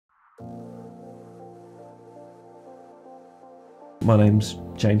My name's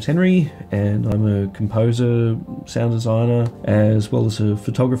James Henry and I'm a composer, sound designer, as well as a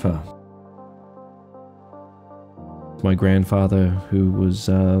photographer. My grandfather, who was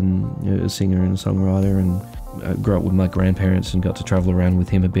a singer and a songwriter, and I grew up with my grandparents and got to travel around with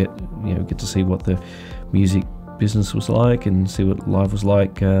him a bit, get to see what the music business was like and see what life was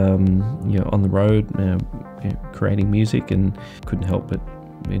like on the road, creating music, and couldn't help but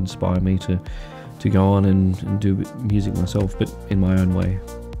inspire me to go on and do music myself, but in my own way.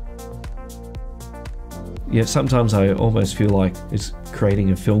 Yeah, sometimes I almost feel like it's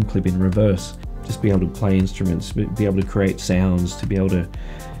creating a film clip in reverse. Just be able to play instruments, be able to create sounds, to be able to,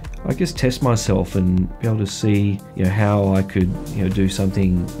 I guess, test myself and be able to see, how I could, do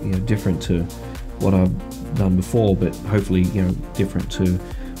something, different to what I've done before, but hopefully, different to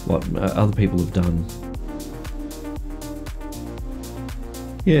what other people have done.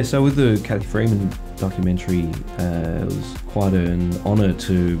 Yeah, so with the Cathy Freeman documentary, it was quite an honour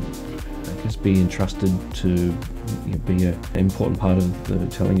to, I guess, be entrusted to be an important part of the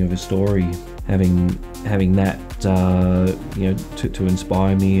telling of a story. Having that, to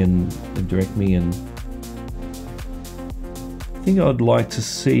inspire me and direct me, and I think I'd like to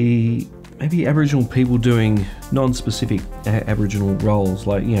see maybe Aboriginal people doing non-specific Aboriginal roles.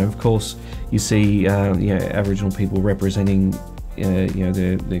 Like, of course, you see, Aboriginal people representing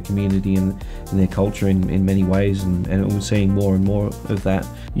their community and their culture in many ways, and we're seeing more and more of that.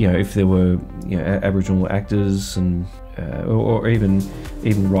 If there were Aboriginal actors and or even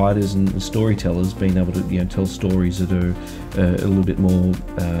writers and storytellers being able to tell stories that are a little bit more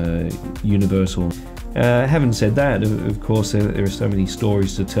universal. Having said that, of course, there are so many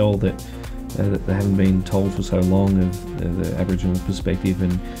stories to tell that they haven't been told for so long of the Aboriginal perspective,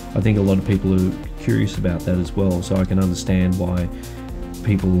 and I think a lot of people are curious about that as well, so I can understand why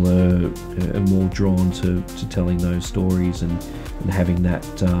people are more drawn to telling those stories and having that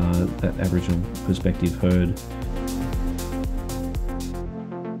Aboriginal perspective heard.